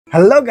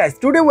Hello guys,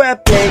 today we are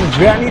playing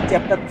Granny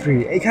Chapter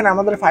 3. এখানে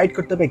আমাদের fight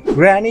করতে হবে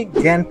গ্র্যানি,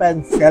 গ্র্যান্ডপা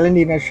এন্ড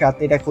স্যালেন্ডিনের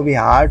সাথে। এটা খুবই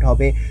হার্ড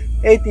হবে।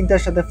 এই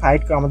তিনটার সাথে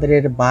ফাইট করে আমাদের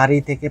এর বাড়ি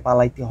থেকে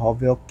পালাইতে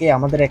হবে। ওকে,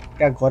 আমাদের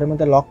একটা ঘরের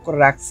মধ্যে লক করে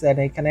রাখছে আর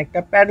এখানে একটা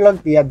প্যাডলক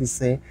দিয়া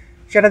দিছে।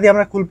 সেটা দিয়ে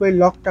আমরা খুলবো, এই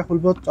লকটা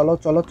খুলবো। চলো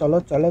চলো চলো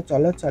চলো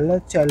চলো চলো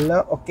চলো।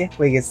 ওকে,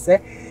 হয়ে গেছে।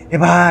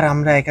 এবার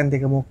আমরা এখান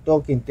থেকে মুক্ত,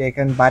 কিন্তু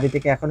এখানে বাড়ি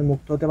থেকে এখন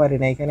মুক্ত হতে পারি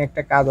না। এখানে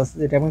একটা কাজ আছে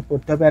যেটা আমি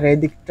করতে হবে। আর এই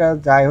দিকটা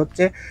যায়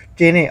হচ্ছে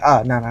ট্রেনে।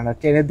 না না না,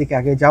 ট্রেনের দিকে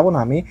আগে যাব না।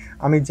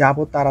 আমি যাব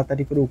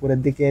তাড়াতাড়ি করে উপরের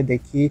দিকে।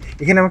 দেখি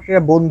এখানে আমার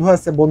একটা বন্ধু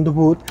আছে, বন্ধু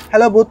ভূত।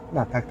 হ্যালো ভূত।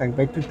 না, থাক থাক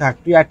ভাই, তুই থাক,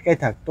 তুই আটকাই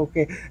থাক।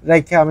 তোকে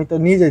রাইখে আমি তো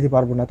নিয়ে যেতে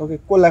পারবো না, তোকে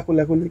কোলা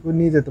কোলা কোলে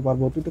নিয়ে যেতে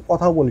পারবো, তুই তো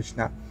কথাও বলিস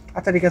না।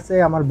 আচ্ছা ঠিক আছে,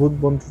 আমার ভূত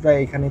বন্ধুটা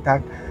এখানেই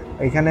থাক।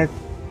 এখানে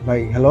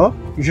ভাই, হ্যালো,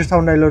 কিসের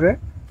সাউন্ড আইলো রে?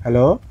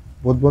 হ্যালো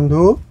ভূত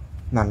বন্ধু।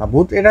 না না,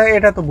 ভূত,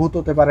 এটা তো ভূত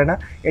হতে পারে না।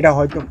 এটা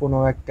হয়তো কোনো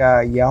একটা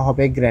ইয়া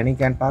হবে, গ্র্যানি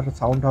গ্র্যান্ডপার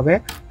সাউন্ড হবে।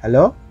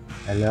 Hello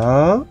hello,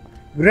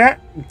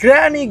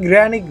 granny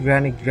granny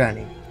granny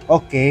granny.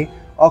 ওকে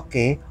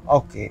ওকে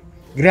ওকে,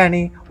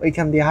 গ্র্যানি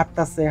ওইখান দিয়ে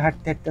হাঁটতেছে,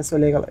 হাঁটতে হাঁটতে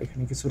চলে গেল।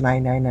 এখানে কিছু নাই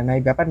নাই না নাই,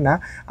 ব্যাপার না।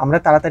 আমরা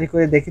তাড়াতাড়ি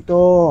করে দেখি তো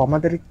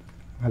আমাদের।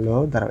 হ্যালো,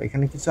 দাঁড়াও,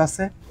 এখানে কিছু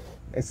আছে?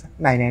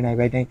 নাই নাই নাই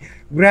ভাই, নাই।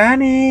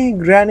 Granny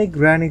granny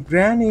granny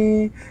granny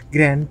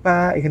grandpa,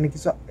 এখানে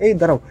কিছু। এই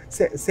দাঁড়াও,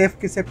 সেফ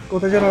কি, সেফ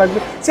কোথায় যেন লাগবে?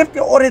 সেফ কি?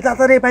 ওরে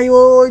দাদা রে ভাই,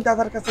 ওই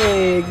দাদার কাছে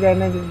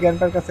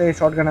গ্র্যান্ডপার কাছে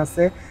শর্টগান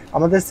আছে।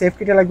 আমাদের সেফ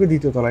কিটা লাগবে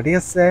দ্বিতীয় তলা, ঠিক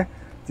আছে?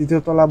 তৃতীয়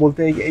তলা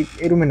বলতে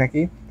এই রুমে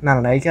নাকি? না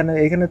না না,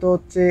 এখানে তো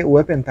হচ্ছে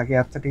ওয়েপেন থাকে।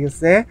 আচ্ছা ঠিক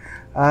আছে,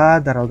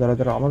 দাঁড়াও দাঁড়াও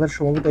দাঁড়াও, আমাদের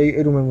সম্ভবত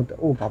এই রুমের মধ্যে।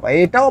 ও বাবা,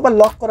 এটাও আবার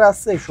লক করা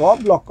আছে, সব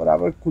লক করা,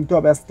 আবার খুলতে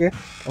হবে আজকে।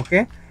 ওকে,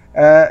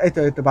 এই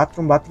তো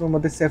বাথরুমের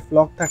মধ্যে সেফ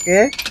লক থাকে।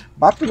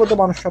 বাথরুম মধ্যে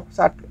মানুষ সব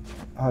চাট।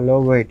 হ্যালো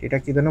ওয়েট, এটা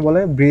কি যেন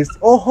বলে? ব্রিজ।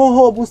 ও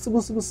হো,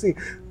 বুঝছি।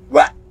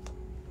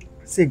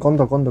 সে গন্ধ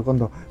গন্ধ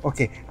গন্ধ।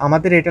 ওকে,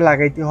 আমাদের এটা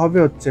লাগাইতে হবে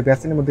হচ্ছে,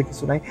 বেসিনের মধ্যে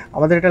কিছু নাই।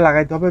 আমাদের এটা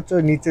লাগাইতে হবে হচ্ছে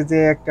নিচে যে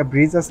একটা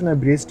ব্রিজ আছে না,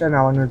 ব্রিজটা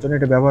নামানোর জন্য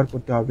এটা ব্যবহার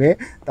করতে হবে।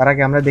 তার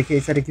আগে আমরা দেখি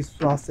এই সাইডে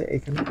কিছু আছে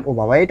এখানে। ও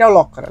বাবা, এটাও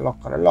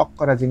লক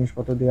করা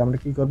জিনিসপত্র দিয়ে আমরা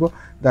কি করবো?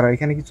 দাঁড়াও,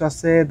 এখানে কিছু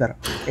আছে, দাঁড়াও।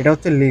 এটা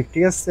হচ্ছে লিফট,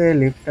 ঠিক আছে?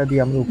 লিফটটা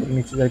দিয়ে আমরা উপরে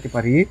নিচে যাইতে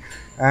পারি।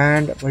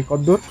 অ্যান্ড ভাই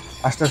কতদূর?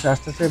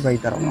 আস্তে ভাই,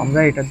 দাঁড়াও,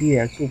 আমরা এটা দিয়ে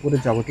একটু উপরে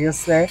যাবো, ঠিক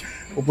আছে?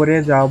 উপরে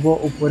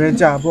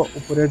যাব।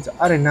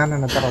 আরে না না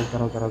না,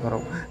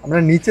 দাঁড়াও, আমরা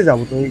নিচে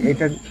যাবো তো এইটা।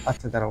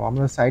 আচ্ছা দাঁড়াও,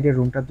 আমরা সাইডের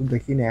রুমটা তো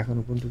দেখি না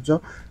এখনো পর্যন্ত।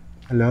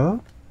 Hello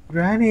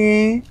granny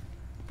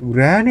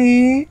granny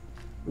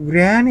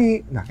granny.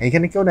 না,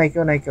 এখানে কেউ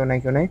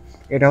নাই।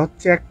 এটা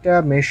হচ্ছে একটা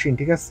মেশিন,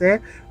 ঠিক আছে?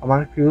 আমার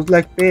ফিউজ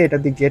লাগবে, এটা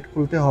দিয়ে গেট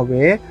খুলতে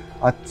হবে।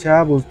 আচ্ছা,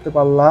 বুঝতে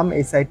পারলাম।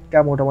 এই সাইডটা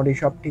মোটামুটি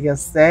সব ঠিক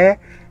আছে।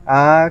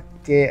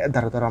 কে,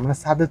 দাঁড়াও, আমরা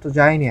ছাদে তো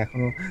যাইনি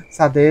এখনো।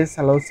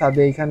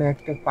 ছাদে এখানে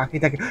একটা পাখি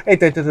থাকে। এই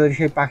তো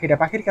সেই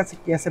পাখির কাছে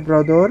কি আছে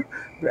ব্রাদার?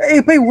 এই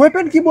ভাই,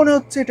 ওয়েপেন কি মনে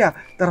হচ্ছে এটা?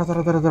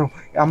 দাঁড়াও,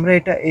 আমরা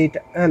এটা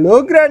হ্যালো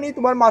গ্র্যানি,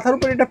 তোমার মাথার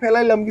উপর এটা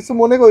ফেলাইলাম, কিছু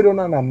মনে করো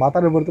না। না,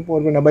 মাথার উপর তো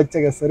পড়বে না, বাচ্চা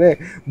গেছে রে।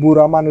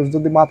 বুড়া মানুষ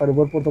যদি মাথার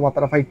উপর পড়তো,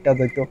 মাথাটা ফাইটটা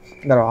যাইতো।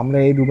 দাঁড়াও, আমরা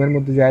এই রুমের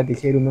মধ্যে যাই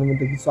দেখি এই রুমের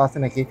মধ্যে কিছু আছে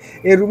নাকি।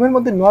 এই রুমের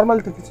মধ্যে নর্মাল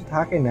তো কিছু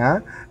থাকে না।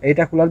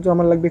 এটা খোলার জন্য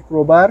আমার লাগবে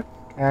ক্রোবার।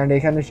 অ্যান্ড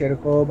এখানে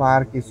সেরকম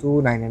আর কিছু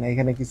নাই।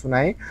 এখানে কিছু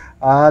নাই।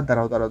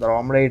 দাঁড়াও,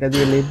 আমরা এটা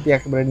দিয়ে লিফট দিয়ে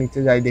একেবারে নিচে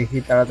যাই, দেখি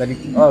তাড়াতাড়ি।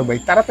 ভাই,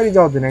 তাড়াতাড়ি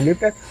যাওয়া যায় না,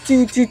 লিফটটা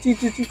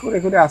চি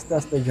করে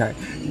আস্তে যায়।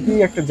 কি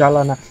একটা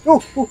জ্বালা না। ও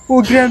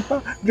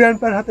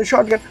গ্র্যান্ডপার হাতে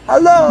শর্টগান।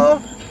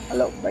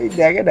 হ্যালো ভাই,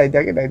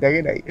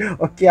 দেখে নাই।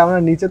 ওকে, আমরা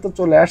নিচে তো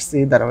চলে আসছি।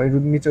 দাঁড়াও, এই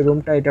নিচের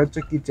রুমটা, এটা হচ্ছে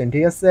কিচেন,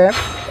 ঠিক আছে?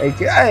 এই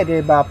যে, আরে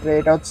বাপরে,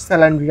 এটা হচ্ছে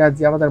স্যালাইন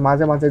যে আমাদের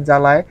মাঝে মাঝে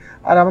জ্বালায়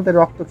আর আমাদের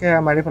রক্ত খেয়ে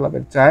মারি ফেলাবে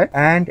চায়।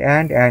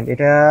 অ্যান্ড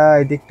এটা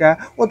এদিকটা।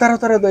 ও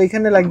দাঁড়াও,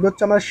 এখানে লাগবে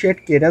হচ্ছে আমার শেড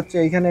কে। এটা হচ্ছে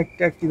এখানে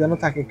একটা কি যেন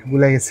থাকে, একটু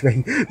ভুলে গেছি ভাই,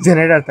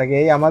 জেনারেটর থাকে।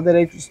 এই আমাদের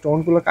এই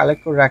স্টোনগুলো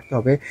কালেক্ট করে রাখতে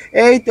হবে।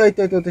 এই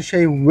তো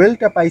সেই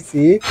হুইলটা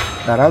পাইছি।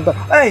 দাঁড়াও,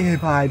 এই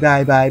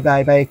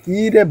ভাই, কি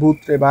রে ভূত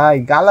রে ভাই,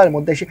 গালার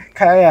মধ্যে এসে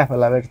খাইয়া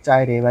ফেলাবে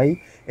চাই রে ভাই।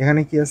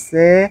 এখানে কি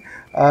আছে?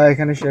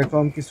 এখানে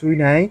সেরকম কিছুই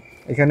নাই।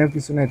 এখানেও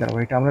কিছু নাই। দাঁড়াও,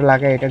 এটা আমরা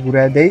লাগাই, এটা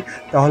ঘুরাই দেই,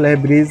 তাহলে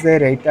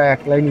ব্রিজের এইটা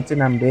একলাই নিচে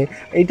নামবে।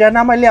 এইটা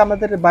নামাইলে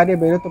আমাদের বাইরে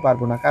বেরোতে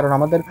পারবো না, কারণ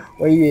আমাদের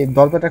ওই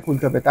দরজাটা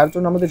খুলতে হবে। তার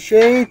জন্য আমাদের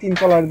সেই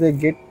তিনতলার যে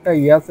গেটটা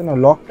আছে না,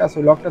 লকটা আছে,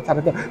 ওই লকটা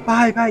ছাড়াতে হবে।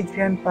 ভাই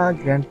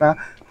গ্র্যান্ডপা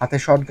হাতে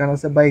শর্টগান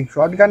আছে ভাই।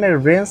 শর্টগানের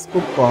রেঞ্জ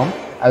খুব কম।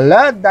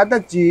 আল্লাহ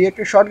দাদাজি,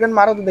 একটা শর্টগান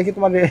মারো তো দেখি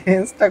তোমার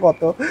রেঞ্জটা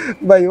কত।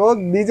 ভাই, ও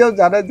নিজেও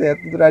জানে যে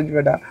এত দূর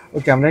আসবে না।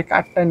 ওকে, আমরা এই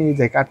কাঠটা নিয়ে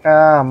যাই। কাঠটা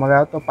আমরা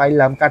তো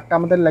পাইলাম, কাঠটা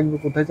আমাদের লাগবে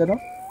কোথায় যেন,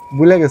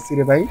 ভুলে গেছি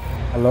রে ভাই।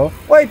 হ্যালো,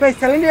 ওই ভাই,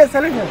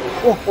 স্যালেন্ডিয়ার।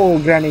 ও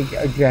গ্র্যানি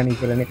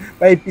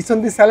ভাই, পিছন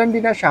দিয়ে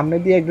স্যালেন্ডিনা, সামনে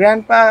দিয়ে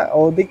গ্র্যান্ডপা,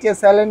 ওদিকে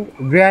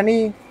গ্র্যানি।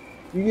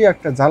 কি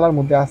একটা জ্বালার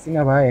মধ্যে আসি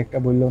না ভাই, একটা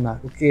বললো না।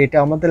 ওকে, এটা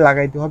আমাদের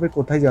লাগাইতে হবে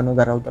কোথায় জানো?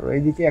 দাঁড়াও,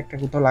 এইদিকে একটা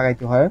কোথাও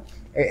লাগাইতে হয়।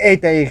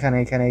 এইটাই, এখানে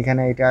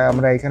এটা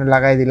আমরা এখানে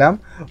লাগাই দিলাম।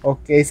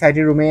 ওকে, এই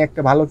সাইডের রুমে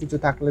একটা ভালো কিছু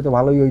থাকলে তো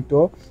ভালোই হইতো।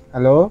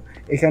 হ্যালো,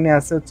 এখানে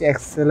আছে হচ্ছে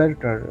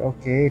অ্যাক্সেলারেটর।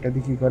 ওকে, এটা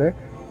দিয়ে কি করে?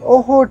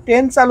 ওহো,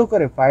 10 চালু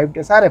করে 5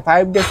 ডেজ। আরে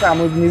 5 ডেজ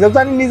আমি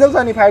নিজেও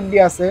জানি 5D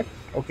আছে।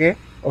 ওকে,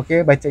 ওকে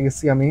বাচ্চা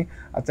গেছি আমি।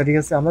 আচ্ছা ঠিক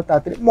আছে, আমরা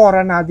তাড়াতাড়ি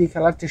মরা না দিয়ে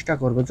খেলার চেষ্টা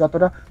করব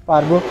যতটা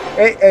পারবো।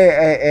 এই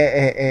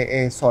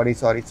sorry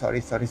sorry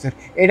sorry sorry sorry,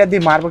 এটা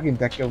দিয়ে মারবো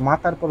কিন্তু একটা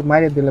মাথার পর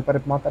মারিয়ে দিলে পরে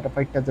মাথাটা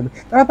ফাইটটা যাবে।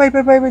 তারা পাই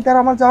পাই পাই পাই, তারা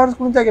আমার যাওয়ার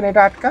কোনো জায়গা নেই,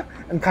 এটা আটকা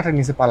খাটের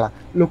নিচে পালা,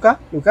 লুকা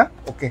লুকা।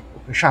 ওকে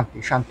ওকে, শান্তি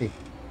শান্তি।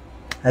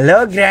 হ্যালো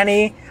গ্র্যানি,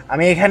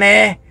 আমি এখানে।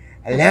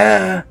 হ্যালো।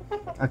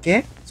 ওকে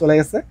চলে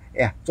গেছে,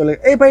 চলে।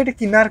 এই ভাই এটা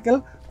কি নারকেল?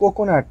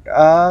 কোকোনাট।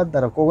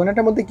 দাঁড়াও,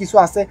 কোকোনাটের মধ্যে কিছু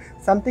আছে,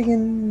 something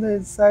in the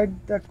side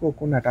the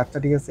coconut. আচ্ছা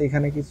ঠিক আছে,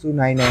 এখানে কিছু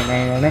নাই নাই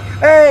নাই নাই নাই।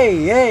 এই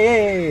এই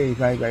এই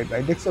ভাই ভাই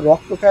ভাই, দেখছো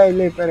রক্ত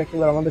খাইলে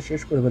একেবারে আমাদের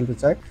শেষ করে ফেলতে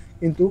চায়,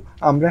 কিন্তু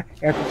আমরা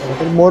এত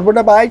তাড়াতাড়ি মরবো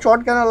না ভাই।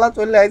 শর্ট কেন আল্লাহ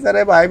চলে আসে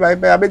রে ভাই ভাই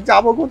ভাই, আমি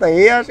যাবো কোথায়?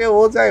 এ আসে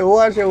ও যায়, ও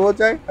আসে ও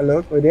যায়। হ্যালো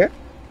কই রে?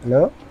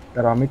 হ্যালো,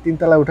 দাঁড়াও আমি 3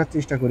 তলায় ওঠার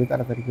চেষ্টা করি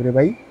তাড়াতাড়ি করে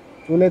ভাই।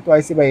 চলে তো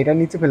আইসি ভাই, এটা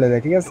নিচে ফেলে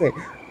দেয়, ঠিক আছে।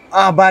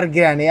 আবার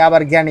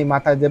জ্ঞানী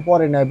মাথায় যে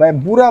পড়ে নাই ভাই,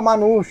 বুড়া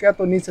মানুষ এত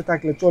নিচে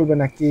থাকলে চলবে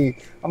নাকি?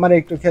 আমার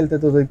একটু খেলতে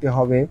তো দিতে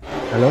হবে।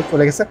 হ্যালো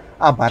চলে গেছে।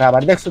 আবার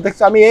আবার দেখছো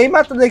দেখছো, আমি এই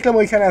মাত্র দেখলাম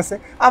ওইখানে আছে,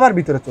 আবার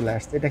ভিতরে চলে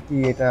আসছে। এটা কি?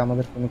 এটা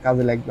আমাদের কোনো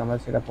কাজে লাগবে, আমরা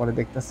সেটা পরে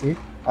দেখতেছি।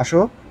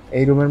 আসো,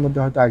 এই রুমের মধ্যে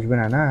হয়তো আসবে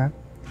না। না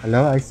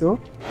হ্যালো আইসো।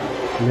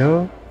 হ্যালো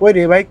কই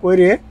রে ভাই, কই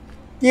রে?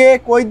 কে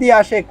কই দিয়ে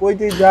আসে কই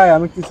দিয়ে যায়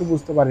আমি কিছু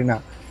বুঝতে পারি না।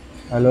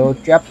 হ্যালো,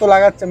 ট্র্যাপ তো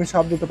লাগাচ্ছে, আমি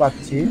শব্দ তো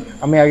পাচ্ছি।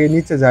 আমি আগে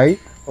নিচে যাই।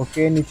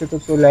 ওকে নিচে তো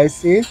চলে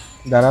আসছি।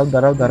 দাঁড়াও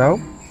দাঁড়াও দাঁড়াও,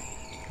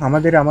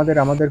 আমাদের আমাদের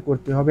আমাদের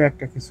করতে হবে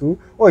একটা কিছু।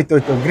 ওই তো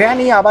ওই তো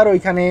গ্র্যানি আবার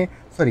ওইখানে।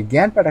 সরি,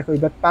 জ্ঞান পাঠাকে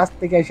ওইবার পাশ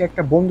থেকে এসে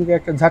একটা বন্ধুকে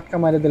একটা ঝাটকা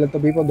মারে দিলে তো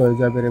বিপদ হয়ে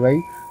যাবে রে ভাই।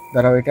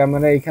 দাঁড়াও, এটা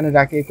আমরা এখানে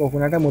রাখি।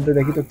 কোকোনাটের মধ্যে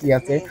দেখি তো কি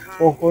আছে।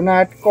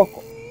 কোকোনাট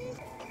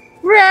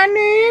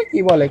গ্র্যানি কি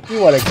বলে কি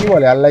বলে কি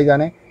বলে আল্লাহ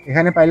জানে।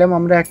 এখানে পাইলাম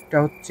আমরা একটা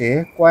হচ্ছে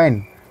কয়েন।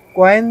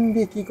 কয়েন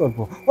দিয়ে কি করব?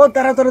 ও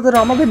দাঁড়া দাঁড়া দাঁড়া,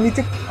 আমাদের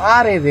নিচে।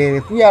 আরে রে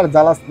তুই আর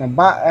জ্বালাস না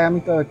বা, আমি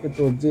তো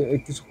একটু যে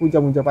কিছু খুঁজা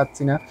মুজা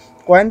পাচ্ছি না।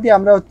 কয়েন দিয়ে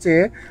আমরা হচ্ছে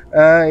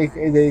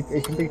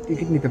এখান থেকে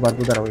টিকিট নিতে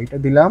পারবো। দাঁড়াও, এটা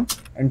দিলাম।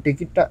 অ্যান্ড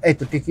টিকিটটা, এই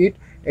তো টিকিট।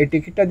 এই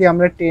টিকিটটা দিয়ে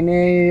আমরা ট্রেনে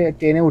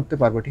ট্রেনে উঠতে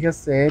পারবো, ঠিক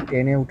আছে।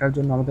 ট্রেনে ওঠার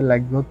জন্য আমাদের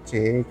লাগবে হচ্ছে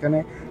এখানে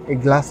এই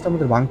গ্লাসটা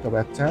আমাদের ভাঙতে হবে।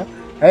 আচ্ছা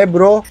এই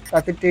ব্রো,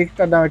 তাতে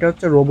টিকিটটার দাম, এটা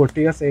হচ্ছে রোবট,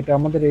 ঠিক আছে। এটা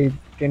আমাদের এই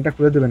ট্রেনটা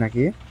খুলে দেবে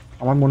নাকি?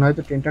 আমার মনে হয়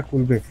তো ট্রেনটা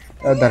খুলবে।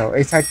 দাঁড়াও,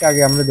 এই সাইডটা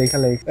আগে আমরা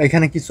দেখালে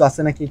এখানে কিছু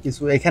আছে নাকি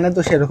কিছু। এখানে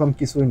তো সেরকম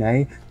কিছুই নাই।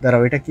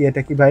 দাঁড়াও, এটা কি?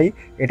 এটা কি ভাই?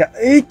 এটা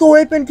এই তো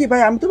ওয়েপেন কি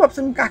ভাই? আমি তো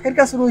ভাবছিলাম কাকের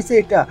কাছে রয়েছে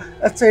এটা।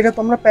 আচ্ছা এটা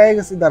তোমরা পেয়ে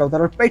গেছি। দাঁড়াও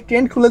দাঁড়াও ভাই,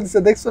 ট্রেন খুলে দিচ্ছে,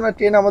 দেখছো না?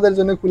 ট্রেন আমাদের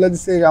জন্য খুলে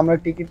দিচ্ছে, আমরা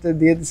টিকিট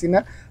দিয়ে দিছি না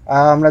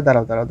আমরা।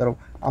 দাঁড়াও দাঁড়াও দাঁড়াও,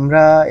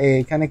 আমরা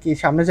এখানে কি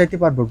সামনে যাইতে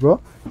পারবো ব্রো?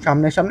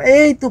 সামনে সামনে,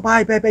 এই তো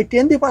ভাই ভাই ভাই,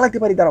 ট্রেন দিয়ে পালাতে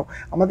পারি। দাঁড়াও,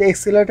 আমাদের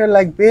এক্সিলারেটর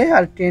লাগবে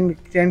আর ট্রেন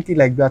ট্রেন কি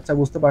লাগবে? আচ্ছা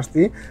বুঝতে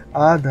পারছি।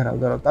 দাঁড়াও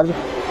দাঁড়াও, তার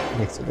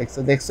দেখছো দেখছো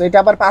দেখছো, এটা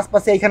আবার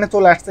পাশে এখানে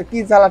চলে আসছে, কি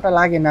জ্বালাটা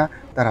লাগে না।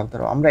 দাঁড়াও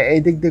দাঁড়াও, আমরা এই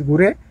দিক দিয়ে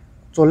ঘুরে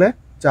চলে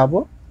যাব।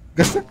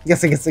 গেছে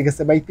গেছে গেছে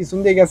গেছে ভাই, পিছন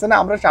দিয়ে গেছে না,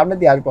 আমরা সামনে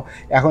দিয়ে আসবো।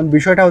 এখন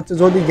বিষয়টা হচ্ছে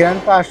যদি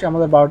গ্র্যান্ডপা আসে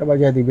আমাদের 12টা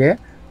বাজিয়ে দিবে।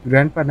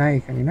 গ্র্যান্ডপা নাই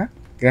এখানে, না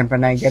গ্র্যান্ডপা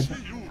নাই। গ্র্যান্ডপা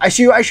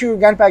আইসিউ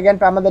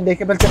গ্র্যান্ডপা আমাদের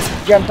দেখে ফেলছে।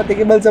 গ্র্যান্ডপা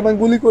দেখে ফেলছে এবং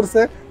গুলি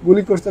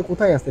করছে।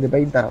 কোথায় আছে রে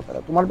ভাই? দাঁড়াও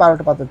দাঁড়াও, তোমার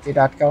 12টা বাজাচ্ছে,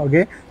 এটা আটকা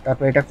আগে,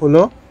 তারপর এটা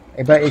খোলো।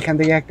 এবার এখান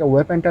থেকে একটা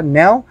ওয়েপেনটা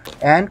নেও।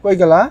 অ্যান্ড কই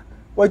গেলা?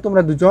 কই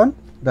তোমরা দুজন?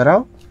 দাঁড়াও,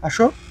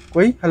 আসো।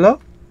 কই? হ্যালো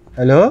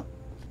হ্যালো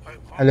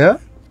হ্যালো,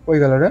 কই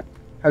গেল রে?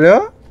 হ্যালো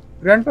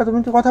গ্র্যান্ডপা, তুমি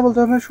তো কথা বলতে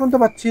আমি শুনতে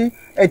পাচ্ছি।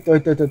 এই তো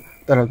এই তো এই তো,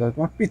 দাঁড়াও দাঁড়াও,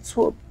 তোমার পিছু,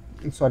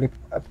 সরি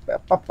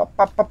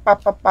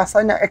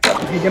পাশাই না, একটা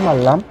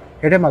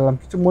হেডে মারলাম,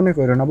 কিছু মনে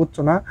করো না,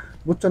 বুঝছো না?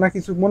 বুঝছো না,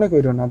 কিছু মনে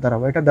করো না।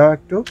 দাঁড়াও, এটা দাও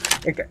একটু,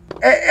 একটা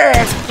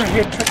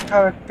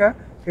একটা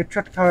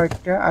হেডশট খাওয়া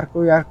একটা। আর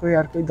কই আর কই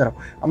আর কই? দাঁড়াও,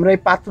 আমরা এই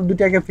পাত্র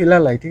দুটাকে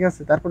ফেলালাই, ঠিক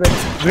আছে, তারপরে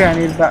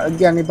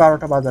জ্ঞানী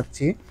 12টা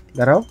বাজাচ্ছি।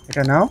 দাঁড়াও,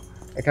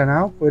 এটা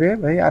নাও করে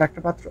ভাই। আরেকটা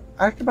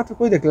পাত্র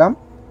কই দেখলাম?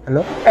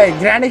 হ্যালো, এই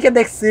গ্র্যানিকে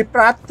দেখছি,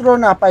 পাত্র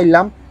না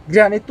পাইলাম।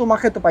 গ্র্যানি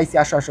তোমাকে তো পাইছি,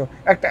 আসো আসো।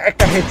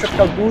 একটা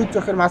হেডশটটা দুই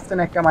চোখের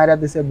মাঝখানে একটা মাইরা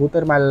দিছে,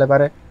 ভূতের মারলে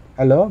পারে।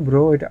 হ্যালো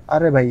ব্রো, এটা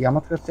আরে ভাই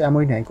আমার কাছে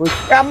এমনই নাই। কই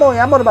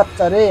এমর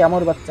বাচ্চা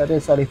রে,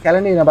 সরি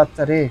ফেলেনি না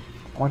বাচ্চা রে,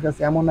 আমার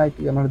কাছে এমন নাই,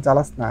 তুই আমার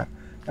জ্বালাস না।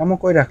 এমন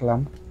কই রাখলাম?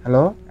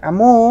 হ্যালো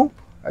এমন,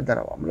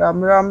 দাঁড়াও,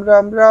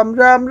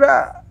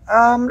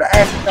 আমরা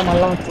একটা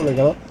মারলাম, চলে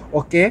গেল।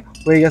 ওকে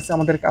হয়ে গেছে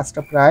আমাদের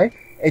কাজটা প্রায়।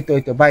 এই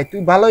তো ভাই,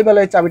 তুই ভালোই ভালো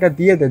এই চাবিটা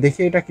দিয়ে দে,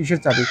 দেখি এটা কিসের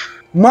চাবি।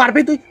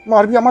 মারবি তুই?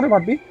 আমারও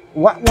মারবি?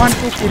 1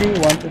 2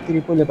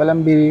 3 বলে পেলাম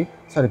বিড়ি।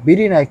 সরি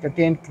বিড়ি না, একটা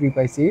 10 ক্রি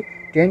পাইছি।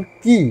 10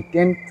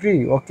 ক্রি।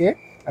 ওকে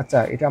আচ্ছা,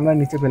 এটা আমরা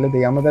নিচে ফেলে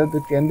দিই, আমাদের তো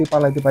ট্রেন দিয়ে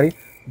পালাইতে পারি।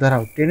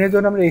 দাঁড়াও, ট্রেনের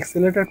জন্য আমরা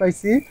এক্সেলেটার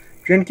পাইছি।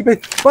 ট্রেন কি পাই?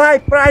 ভাই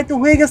প্রায় তো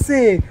হয়ে গেছে।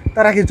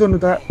 তার আগের জন্য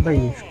ভাই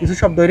কিছু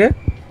শব্দ রে,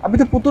 আমি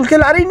তো পুতুল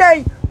খেলে আরই নাই।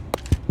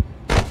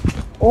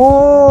 ও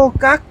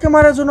কাককে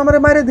মারার জন্য আমারে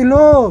মারে দিল।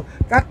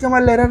 কাককে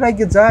মারলে এরা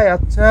রাগে যায়।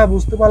 আচ্ছা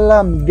বুঝতে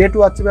পারলাম, ডে 2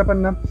 আছে ব্যাপার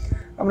না।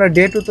 আমরা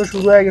ডে 2 তো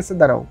শুরু হয়ে গেছে।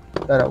 দাঁড়াও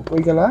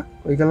কই গেলা?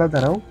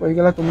 দাঁড়াও, কই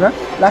গেলা তোমরা?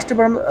 লাস্টে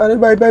আরে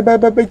ভাই ভাই ভাই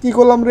ভাই কি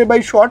করলাম রে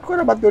ভাই? শর্ট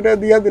করে বাদ ওটা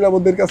দিয়া দিলাম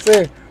ওদের কাছে।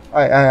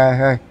 আয় আয় আয়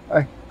আয়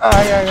আয়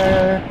আয় আয় আয়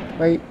আয়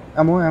ভাই,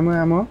 এমো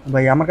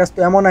ভাই, আমার কাছে তো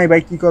এমন নাই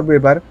ভাই, কি করবো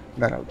এবার?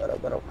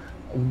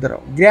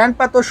 দাঁড়াও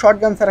গ্র্যান্ডপা তো শর্ট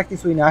গান ছাড়া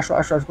কিছুই না। আসো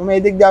আসো আসো, তুমি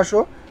এই দিক দিয়ে আসো।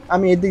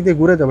 আমি এদিক দিয়ে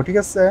ঘুরে যাবো, ঠিক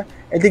আছে?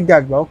 এদিক দিয়ে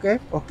আসবা। ওকে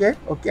ওকে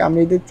ওকে, আমি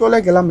এদিক চলে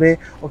গেলাম রে।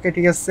 ওকে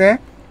ঠিক আছে,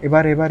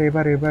 এবার এবার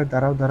এবার এবার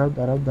দাঁড়াও দাঁড়াও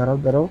দাঁড়াও দাঁড়াও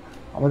দাঁড়াও।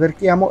 আমাদের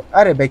কি এমন,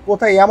 আরে ভাই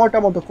কোথায় এমনটা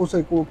মতো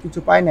কিছু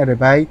পাই না রে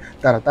ভাই।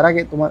 দাঁড়াও, তার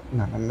আগে তোমার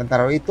না না না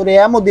দাঁড়াও, এই তোর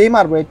এমন দিয়েই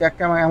মারবো, এটা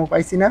একটা আমার এমন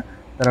পাইছি না।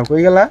 দাঁড়াও,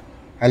 কই গেলা?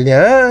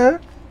 হ্যালো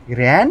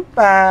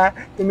গ্র্যান্ডপা,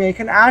 তুমি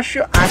এখানে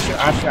আসো আসো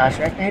আসো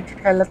আসো, একটা হেডশট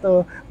খাইলে তো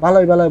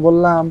ভালোই ভালোই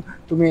বললাম,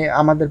 তুমি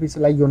আমাদের পিছু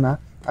লাগিও না।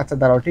 আচ্ছা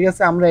দাঁড়াও, ঠিক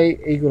আছে, আমরা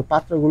এইগুলো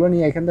পাত্রগুলো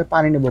নিয়ে এখান থেকে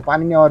পানি নেবো,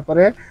 পানি নেওয়ার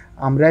পরে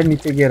আমরা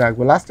নিচে গিয়ে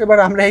রাখবো। লাস্টে বার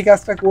আমরা এই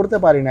কাজটা করতে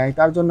পারি নাই,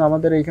 তার জন্য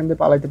আমাদের এইখান থেকে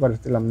পালাইতে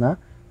পারছিলাম না,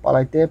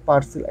 পালাইতে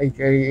পারছি।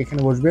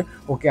 এইখানে বসবে।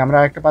 ওকে, আমরা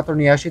একটা পাত্র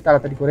নিয়ে আসি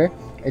তাড়াতাড়ি করে।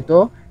 এই তো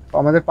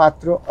আমাদের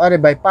পাত্র, আরে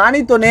ভাই পানি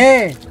তো নে।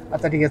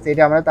 আচ্ছা ঠিক আছে,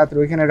 এটা আমরা তাড়াতাড়ি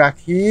ওইখানে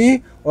রাখি।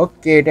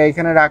 ওকে, এটা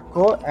এখানে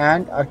রাখো।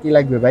 অ্যান্ড আর কি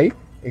লাগবে ভাই?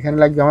 এখানে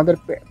লাগবে আমাদের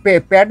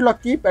প্যাডলক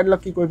কি, প্যাডলক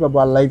কি কই পাবো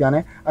আল্লাহ জানে।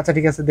 আচ্ছা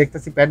ঠিক আছে,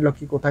 দেখতেছি প্যাডলক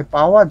কি কোথায়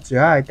পাওয়া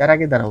যায়। তার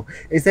আগে দাঁড়াও,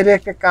 এই সাইডে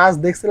একটা কাজ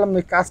দেখছিলাম,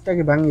 ওই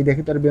কাজটাকে ভাঙি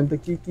দেখি তোর বিয়ন্ত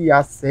কি কি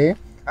আছে।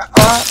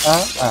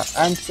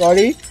 আই এম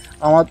সরি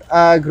আমার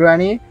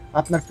গ্রানি,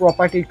 আপনার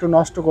প্রপার্টি একটু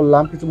নষ্ট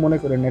করলাম, কিছু মনে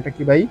করেন না। এটা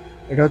কি ভাই?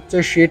 এটা হচ্ছে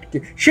শেট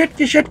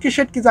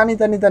কি জানি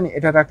জানি জানি,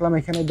 এটা রাখলাম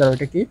এখানে। দাঁড়াও,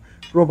 এটা কি?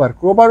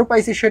 ক্রোবারও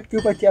পাইছি, শেট কিউ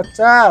পাইছি।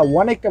 আচ্ছা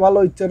অনেকটা ভালো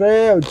হচ্ছে রে,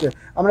 হচ্ছে।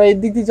 আমরা এই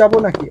দিক দিয়ে যাবো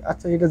নাকি?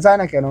 আচ্ছা, এটা যায়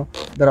না কেন?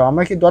 দাঁড়াও,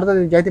 আমরা কি দরজা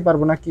দিয়ে যাইতে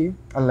পারবো নাকি?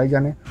 আল্লাহ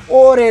জানে। ও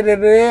রে রে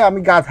রে, আমি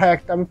গাধা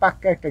একটা, আমি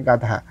পাক্কা একটা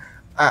গাধা।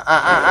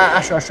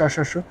 আসো আসো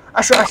আসো আসো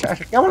আসো আসো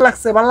আসো, কেমন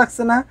লাগছে? ভালো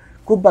লাগছে না?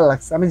 খুব ভালো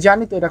লাগছে, আমি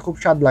জানি তো এটা খুব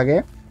স্বাদ লাগে।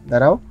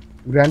 দাঁড়াও,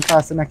 গ্র্যান্ডপা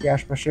আছে নাকি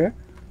আশপাশে?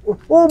 ও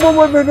ও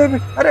ভাই ভাই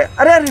ভাই, আরে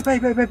আরে আরে ভাই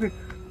ভাই ভাই ভাই,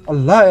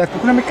 আল্লাহ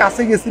এতক্ষণ আমি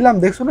কাছে গেছিলাম,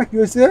 দেখছো না কি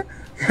হয়েছে?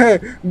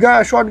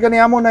 শর্ট গানে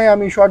এমন নাই,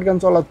 আমি শর্ট গান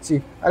চালাচ্ছি।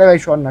 আরে ভাই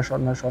সর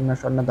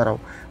না, দাঁড়াও।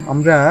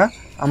 আমরা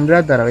আমরা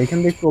দাঁড়াও, এখান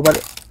থেকে প্রবার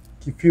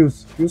কি ফিউজ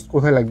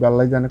কোথায় লাগবে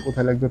আল্লাহ জানে,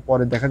 কোথায় লাগবে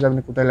পরে দেখা যাবে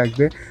না কোথায়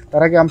লাগবে।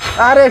 তার আগে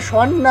আরে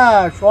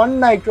শোন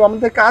না একটু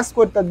আমাদের কাজ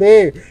করতে দে।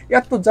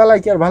 এত জ্বালাই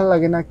কি আর ভালো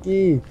লাগে না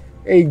কি?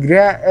 এই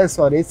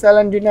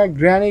স্যালেন্ডিনা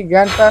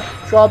গ্র্যান্ডপা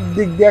সব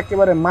দিক দিয়ে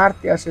একেবারে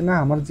মারতে আসে না,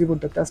 আমার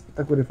জীবনটা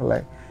তেজপাতা করে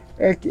ফেলায়।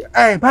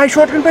 ভাই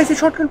শর্টগান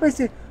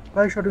পাইছে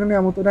ভাই, শর্টগানে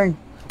এমন তো নাই।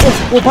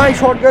 ও ভাই,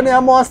 শর্টগানে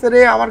এমন আছে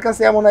রে, আমার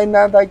কাছে এমন নাই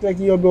না, দেখলে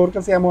কি হবে, ওর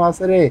কাছে এমন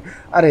আছে রে।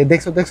 আরে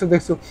দেখছো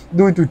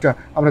দুইটা।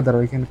 আমরা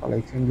দাঁড়াও, এখানে পালাই,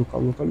 এখানে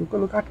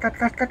লুকালো, কাট।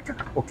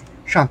 ওকে,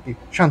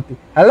 শান্তি।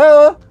 Hello,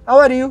 how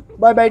are you?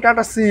 Bye bye,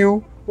 tata, C you.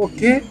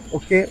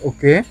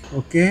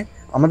 ওকে।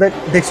 আমাদের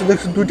দেখছো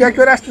দুইটা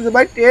একবারে আসতেছে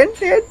ভাই, টেন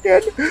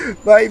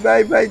ভাই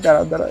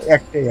দাঁড়াও,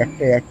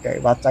 একটাই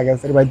বাচ্চা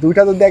গেছে ভাই,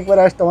 দুইটা যদি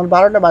একবারে আসতো আমার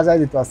 12টা বাজায়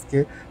দিত আজকে।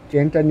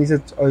 ট্রেনটার নিচে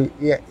ওই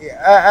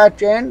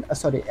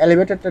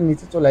এলিভেটরটা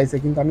নিচে চলে আসছে,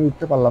 কিন্তু আমি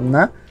উঠতে পারলাম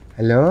না।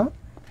 হ্যালো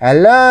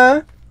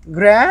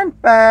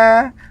গ্র্যান্ডপা,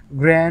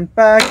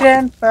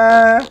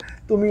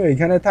 তুমি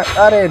ওইখানে থাক।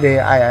 আরে রে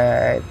আয়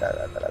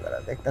দাঁড়া,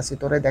 দেখতাছি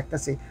তোরে,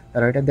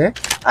 দাঁড়া, এটা দে।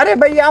 আরে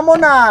ভাই এমন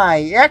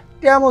নাই,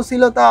 একটা এমন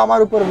ছিল, তা আমার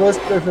উপর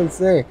রোস্ট করে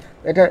ফেলছে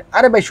এটা।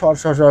 আরে ভাই সর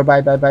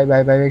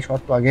ভাই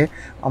শর্ত আগে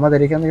আমাদের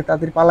এখান থেকে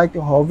তাড়াতাড়ি পালাইতে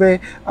হবে।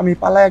 আমি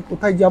পালায়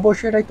কোথায় যাব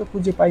সেটাই তো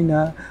খুঁজে পাই না।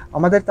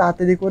 আমাদের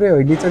তাড়াতাড়ি করে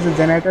ওই নিচে যে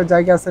জেনারেটর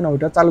জায়গা আছে না,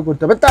 ওইটা চালু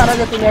করতে হবে। তার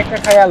আগে তুমি একটা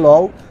খায়া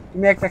লও,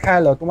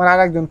 তোমার আর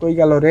একজন কই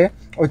গেল রে?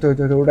 ওই তো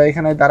ওটা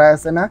এখানে দাঁড়ায়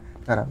আছে না।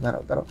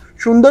 দাঁড়াও,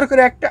 সুন্দর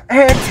করে একটা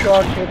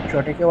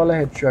হেডশট, একে বলে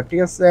হেডশট,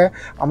 ঠিক আছে?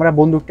 আমরা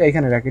বন্দুকটা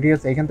এখানে রাখি, ঠিক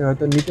আছে? এখান থেকে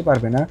হয়তো নিতে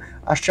পারবে না,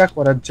 আশা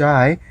করা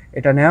যায়।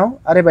 এটা নাও।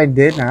 আরে ভাই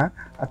দে না।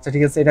 আচ্ছা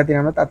ঠিক আছে, এটা দিয়ে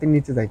আমরা তাড়াতাড়ি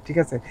নিচে যাই, ঠিক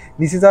আছে?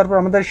 নিচে যাওয়ার পর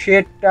আমাদের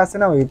শেডটা আছে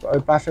না,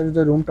 ওই পাশের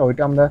যে রুমটা,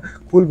 ওইটা আমরা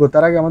খুলবো।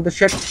 তার আগে আমাদের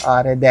শেড,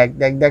 আরে দেখ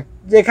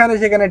যেখানে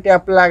সেখানে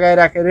ট্যাপ লাগায়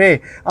রাখে রে।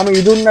 আমি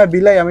ইঁদুর না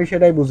বিলাই, আমি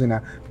সেটাই বুঝি না।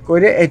 কই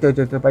রে? এই তো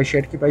ভাই,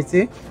 শেড কি পাইছি।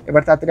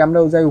 এবার তাড়াতাড়ি আমরা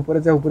উপরে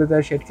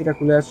যাই শেড কিটা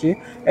খুলে আসি।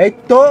 এই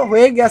তো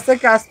হয়ে গেছে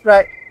কাজ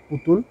প্রায়।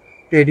 পুতুল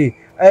টেডি,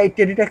 এই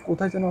টেডিটা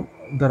কোথায় যেন?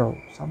 দাঁড়াও,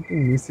 সামথিং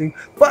মিসিং।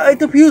 এই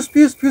তো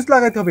ফিউজ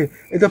লাগাইতে হবে।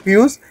 এই তো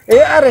ফিউজ।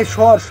 আরে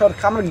সর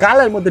আমার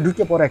গালের মধ্যে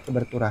ঢুকে পড়ে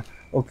একেবারে তোরা।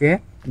 ওকে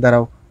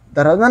দাঁড়াও,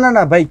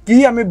 না ভাই, কি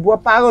আমি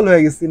পাগল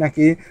হয়ে গেছি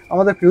নাকি?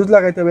 আমাদের ফিউজ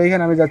লাগাইতে হবে,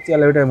 এখানে আমি যাচ্ছি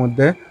এলিভেটরের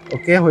মধ্যে।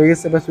 ওকে হয়ে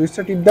গেছে, এবার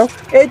সুইচটা টিপ দাও।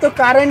 এই তো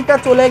কারেন্টটা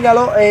চলে গেল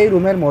এই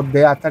রুমের মধ্যে।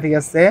 আচ্ছা ঠিক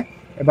আছে,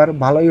 এবার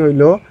ভালোই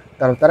হইলো।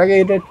 তার আগে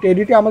এটা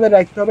টেডিটা আমাদের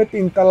রাখতে হবে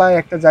 3 তলায়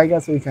একটা জায়গা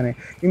আছে ওইখানে।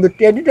 কিন্তু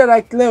টেডিটা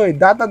রাখলে ওই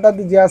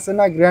দাদি যে আছে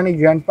না,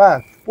 গ্র্যান্ডপা,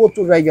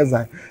 প্রচুর জায়গা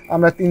যায়।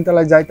 আমরা 3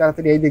 তলায় যাই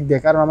তাড়াতাড়ি এই দিক দিয়ে,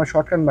 কারণ আমার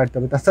শর্টকাট মারতে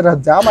হবে। তাছাড়া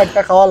যা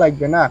মারটা খাওয়া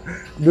লাগবে না,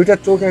 দুইটা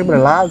চোখ একবারে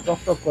লাল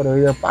টকটক করে,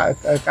 ওই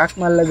কাক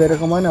মারলে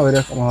যেরকম হয় না, ওই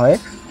রকম হয়।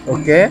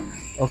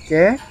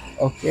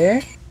 ওকে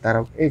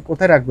দাঁড়াও, এই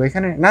কোথায় রাখবো?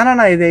 এখানে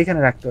না এইখানে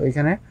রাখতো,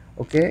 এইখানে।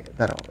 ওকে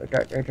দাঁড়াও, এটা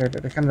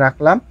এখানে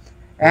রাখলাম।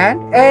 And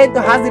এই তো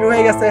হাজির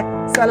হয়ে গেছে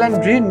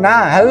স্যালেন্ড্রি না।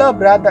 Hello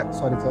brother,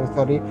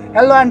 sorry,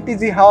 hello aunty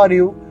G, how are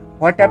you?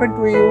 What happened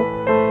to you?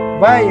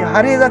 ভাই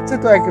হারিয়ে যাচ্ছে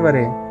তো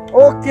একেবারে।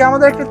 ওকে,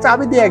 আমাদের একটা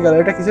চাবি দিয়ে গেল।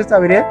 এটা কিসের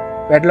চাবি রে?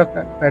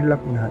 প্যাডলক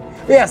মনে হয়।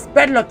 ইয়েস,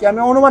 প্যাডলক কি?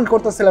 আমি অনুমান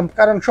করতেছিলাম,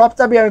 কারণ সব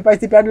চাবি আমি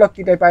পাইছি, প্যাডলক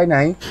কিটাই পাই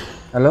নাই।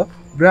 হ্যালো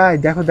ভাই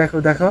দেখো দেখো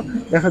দেখো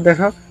দেখো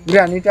দেখো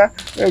গ্র্যানিটা,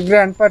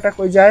 গ্র্যান্ডপাটা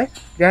কই যায়?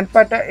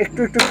 গ্র্যান্ডপাটা একটু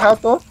একটু খাও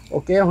তো।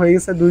 ওকে, হয়ে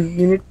গেছে 2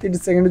 মিনিট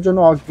 30 সেকেন্ডের জন্য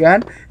অজ্ঞান।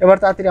 এবার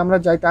তাড়াতাড়ি আমরা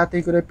যাই,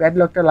 তাড়াতাড়ি করে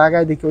প্যাডলকটা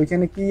লাগাই দেখি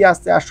ওইখানে কি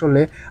আছে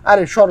আসলে।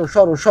 আরে সরো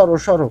সরো সরো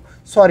সরো,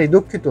 সরি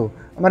দুঃখিত,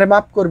 আমারে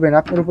মাফ করবেন,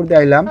 আপনার উপর দিয়ে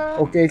আইলাম।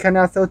 ওকে, এখানে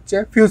আছে হচ্ছে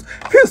ফিউজ।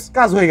 ফিউজ,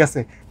 কাজ হয়ে গেছে,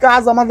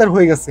 কাজ আমাদের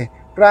হয়ে গেছে,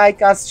 প্রায়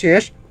কাজ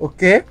শেষ।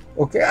 ওকে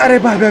ওকে, আরে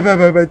ভাই ভাই ভাই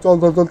ভাই ভাই, চল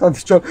চল চল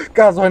তাদের চল,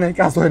 কাজ হয় নাই,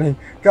 কাজ হয় নাই,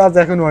 কাজ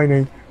এখন হয়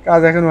নাই,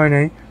 কাজ এখন হয়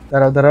নাই।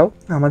 দাঁড়াও দাঁড়াও,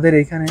 আমাদের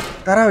এইখানে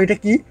দাঁড়াও, এটা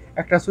কি?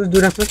 একটা সুইচ,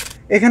 দুইটা সুইচ,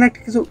 এখানে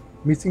একটা কিছু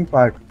মিসিং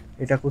পার্ট,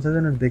 এটা কোথায়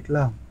যেন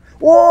দেখলাম।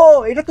 ও,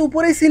 এটা তো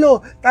উপরেই ছিল,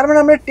 তার মানে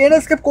আমরা ট্রেন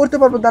এসকেপ করতে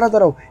পারবো। দাঁড়াও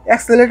দাঁড়াও,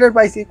 অ্যাক্সেলেটর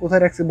পাইছি,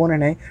 কোথায় রাখছি মনে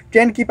নাই।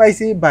 ট্রেন কি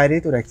পাইছি?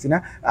 বাইরেই তো রাখছি না।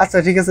 আচ্ছা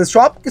ঠিক আছে,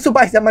 সব কিছু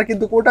পাইছি আমার,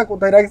 কিন্তু কোটা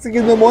কোথায় রাখছি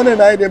কিন্তু মনে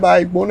নাই রে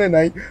ভাই, মনে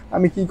নাই।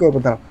 আমি কি করবো?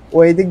 দাঁড়াও, ও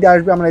এই দিক দিয়ে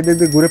আসবে, আমরা এই দিক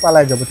দিয়ে ঘুরে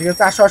পালাই যাবো। ঠিক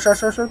আছে, আসো আসো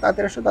আসো আসো,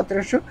 তাড়াতাড়ি আসো তাড়াতাড়ি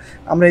আসো,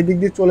 আমরা এই দিক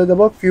দিয়ে চলে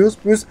যাবো। ফিউজ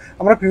ফিউজ,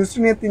 আমরা ফিউজটা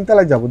নিয়ে 3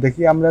 তলায় যাবো,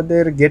 দেখি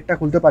আমাদের গেটটা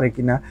খুলতে পারে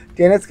কিনা।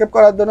 ট্রেন এসকেপ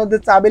করার জন্য যে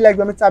চাবি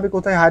লাগবে, আমি চাবি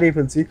কোথায় হারিয়ে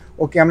ফেলছি।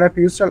 ওকে, আমরা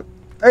ফিউজটা,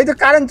 এই তো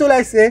কারেন্ট চলে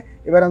আসছে,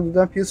 এবার আমি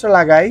ফিউজটা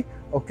লাগাই।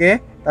 ওকে,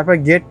 তারপর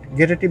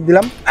গেটে টিপ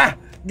দিলাম,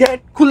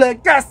 গেট খুলে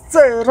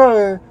গেছে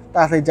রে।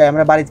 তাড়াতাড়ি যাই,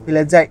 আমরা বাড়ি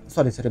ফিরে যাই।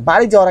 সরি সরি,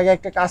 বাড়ি যাওয়ার আগে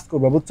একটা কাজ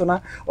করবো, বুঝছো না?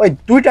 ওই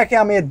দুইটাকে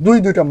আমি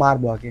দুইটা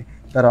মারবো আগে।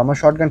 ধরো আমার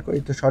শর্টগান করি,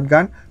 তো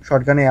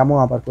শর্টগানে এমন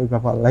আবার কই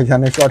বাবা আল্লাহ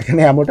জানে,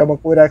 শর্টগানে এমনটা আমার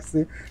কই রাখছি,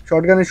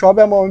 শর্টগানে সব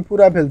এমন আমি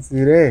পুরা ফেলছি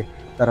রে।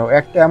 ধরো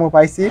একটা এমন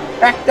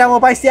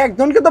পাইছি,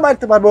 একজনকে তো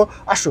মারতে পারবো।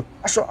 আসো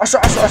আসো আসো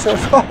আসো আসো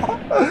আসো,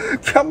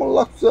 কেমন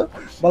লাগছে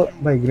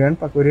ভাই?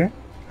 গ্র্যান্ডপা করে,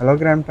 হ্যালো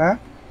গ্র্যান্ডপা,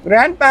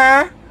 গ্র্যান্ডপা।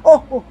 ও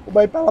ও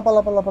ভাই, পালা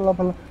পালা পালা পালা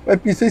পালা ভাই,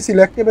 পিছুই ছিল,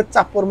 একেবারে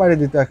চাপ্পর মারে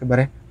দিত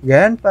একেবারে।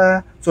 জ্ঞানপা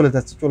চলে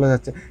যাচ্ছে চলে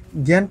যাচ্ছে।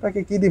 জ্ঞানপাকে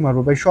কি দিয়ে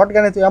মারবো ভাই? শর্ট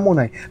গানে তো এমন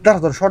হয়।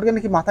 দাঁড়াও দাঁড়াও, শর্ট গানে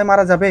কি মাথায়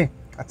মারা যাবে?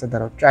 আচ্ছা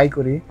দাঁড়াও, ট্রাই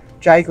করি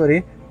ট্রাই করি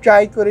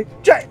ট্রাই করি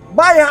ট্রাই।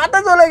 ভাই হাতে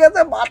চলে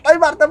গেছে, মাথায়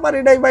মারতে পারি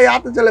নাই ভাই,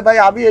 হাতে চলে। ভাই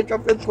আমি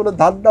এসব কোনো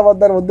ধান্দা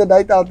বান্দার মধ্যে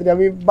নাই, তাড়াতাড়ি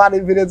আমি বাড়ি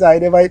ফিরে যাই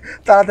রে ভাই,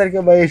 তাড়াতাড়ি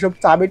ভাই। এইসব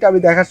চাবি টাবি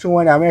দেখার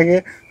সময় না, আমি আগে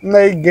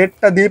এই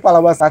গেটটা দিয়ে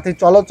পালাবো। সাথে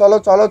চলো চলো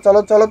চলো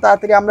চলো চলো,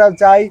 তাড়াতাড়ি আমরা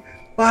যাই।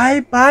 Bye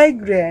bye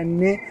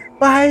granny,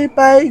 bye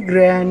bye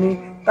granny,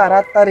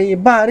 তাড়াতাড়ি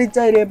বাড়ি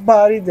যাই রে,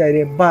 বাড়ি যাই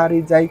রে, বাড়ি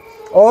যাই।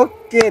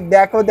 ওকে,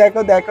 দেখো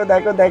দেখো দেখো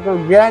দেখো দেখো,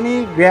 গ্র্যানি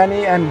গ্র্যানি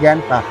অ্যান্ড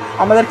গ্র্যান্ডপা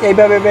আমাদেরকে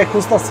এইভাবে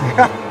খুঁজতেছে।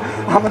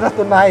 আমরা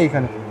তো নাই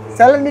এখানে।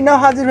 স্যালেন্ডিনাও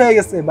হাজির হয়ে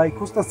গেছে ভাই,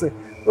 খুঁজতেছে।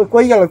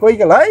 কই গেল কই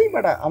গেল? এই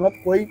বেটা, আমরা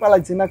কই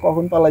পালাইছি না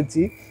কখন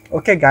পালাইছি।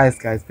 ওকে গাইস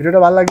ভিডিওটা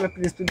ভালো লাগলে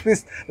please please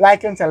like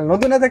and channel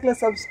নতুন না থাকলে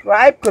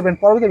সাবস্ক্রাইব করবেন।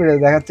 পরবর্তী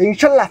ভিডিও দেখাচ্ছে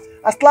ইনশাল্লাহ।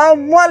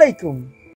 আসসালামু আলাইকুম।